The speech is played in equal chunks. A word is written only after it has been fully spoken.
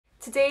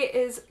Today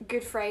is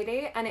Good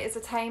Friday, and it is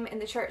a time in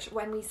the church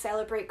when we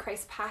celebrate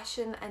Christ's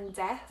passion and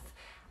death.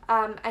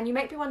 And you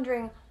might be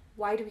wondering,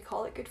 why do we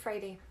call it Good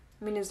Friday?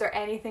 I mean, is there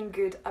anything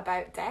good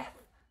about death?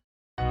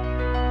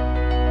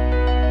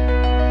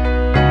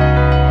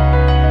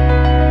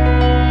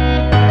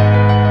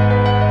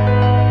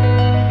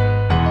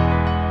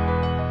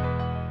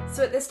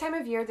 So at this time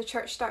of year, the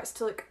church starts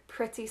to look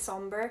pretty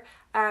sombre.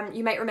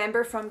 You might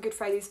remember from Good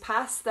Fridays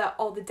past that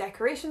all the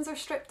decorations are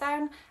stripped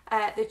down,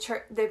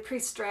 the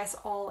priests dress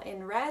all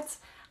in red,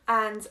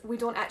 and we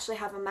don't actually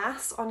have a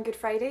mass on Good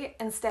Friday.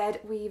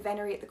 Instead, we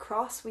venerate the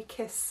cross, we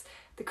kiss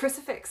the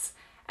crucifix.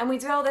 And we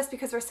do all this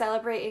because we're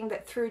celebrating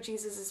that through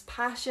Jesus'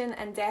 passion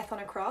and death on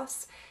a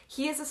cross,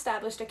 he has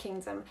established a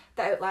kingdom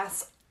that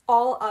outlasts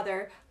all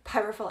other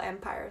powerful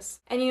empires.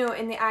 And you know,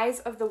 in the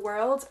eyes of the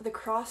world, the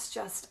cross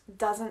just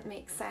doesn't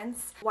make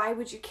sense. Why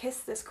would you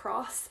kiss this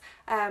cross,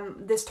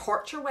 this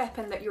torture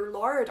weapon that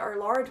our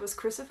Lord was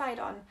crucified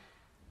on?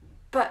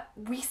 But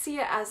we see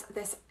it as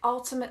this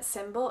ultimate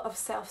symbol of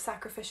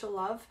self-sacrificial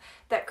love,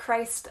 that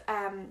Christ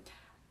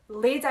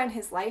laid down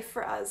his life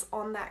for us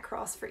on that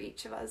cross for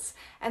each of us.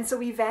 And so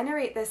we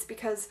venerate this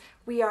because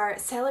we are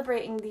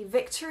celebrating the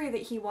victory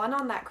that he won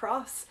on that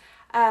cross.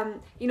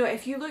 You know,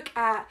 if you look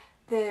at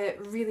the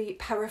really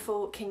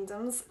powerful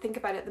kingdoms, think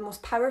about it, the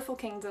most powerful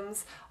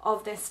kingdoms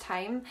of this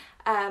time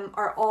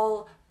are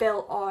all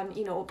built on,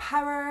 you know,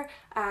 power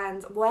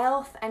and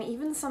wealth and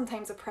even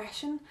sometimes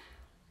oppression.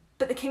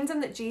 But the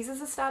kingdom that Jesus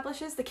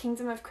establishes, the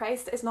kingdom of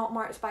Christ, is not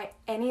marked by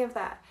any of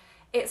that.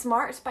 It's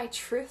marked by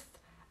truth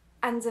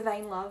and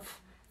divine love.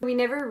 We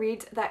never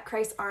read that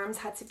Christ's arms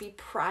had to be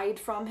pried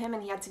from him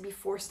and he had to be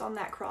forced on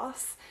that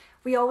cross.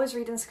 We always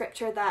read in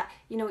scripture that,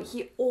 you know,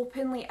 he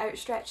openly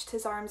outstretched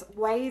his arms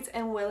wide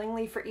and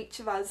willingly for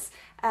each of us,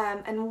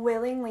 and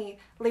willingly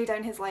laid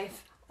down his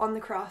life on the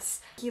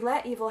cross. He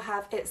let evil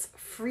have its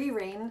free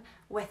reign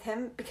with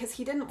him because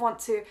he didn't want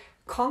to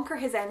conquer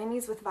his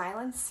enemies with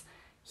violence.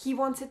 He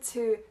wanted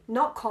to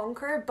not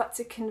conquer, but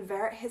to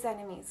convert his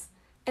enemies.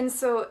 And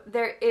so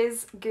there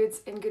is good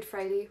in Good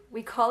Friday.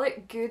 We call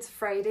it Good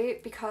Friday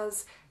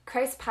because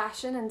Christ's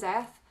passion and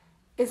death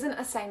isn't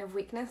a sign of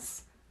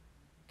weakness.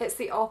 It's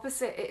the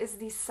opposite. It is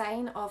the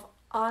sign of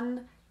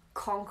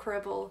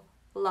unconquerable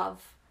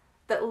love.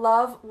 That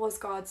love was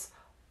God's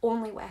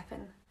only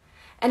weapon.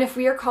 And if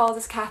we are called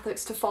as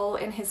Catholics to follow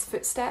in his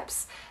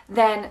footsteps,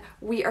 then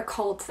we are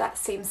called to that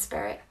same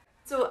spirit.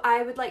 So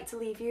I would like to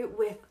leave you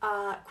with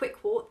a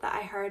quick quote that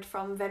I heard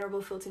from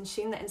Venerable Fulton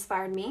Sheen that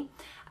inspired me.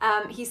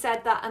 He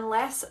said that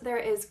unless there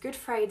is Good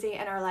Friday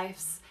in our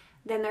lives,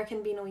 then there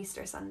can be no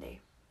Easter Sunday.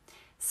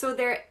 So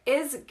there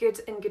is good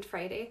in Good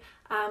Friday,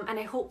 and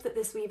I hope that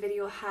this wee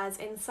video has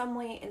in some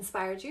way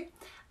inspired you,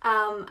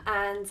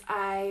 and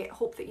I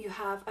hope that you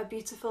have a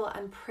beautiful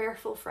and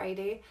prayerful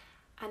Friday,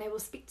 and I will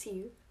speak to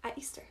you at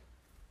Easter.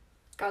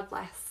 God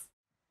bless.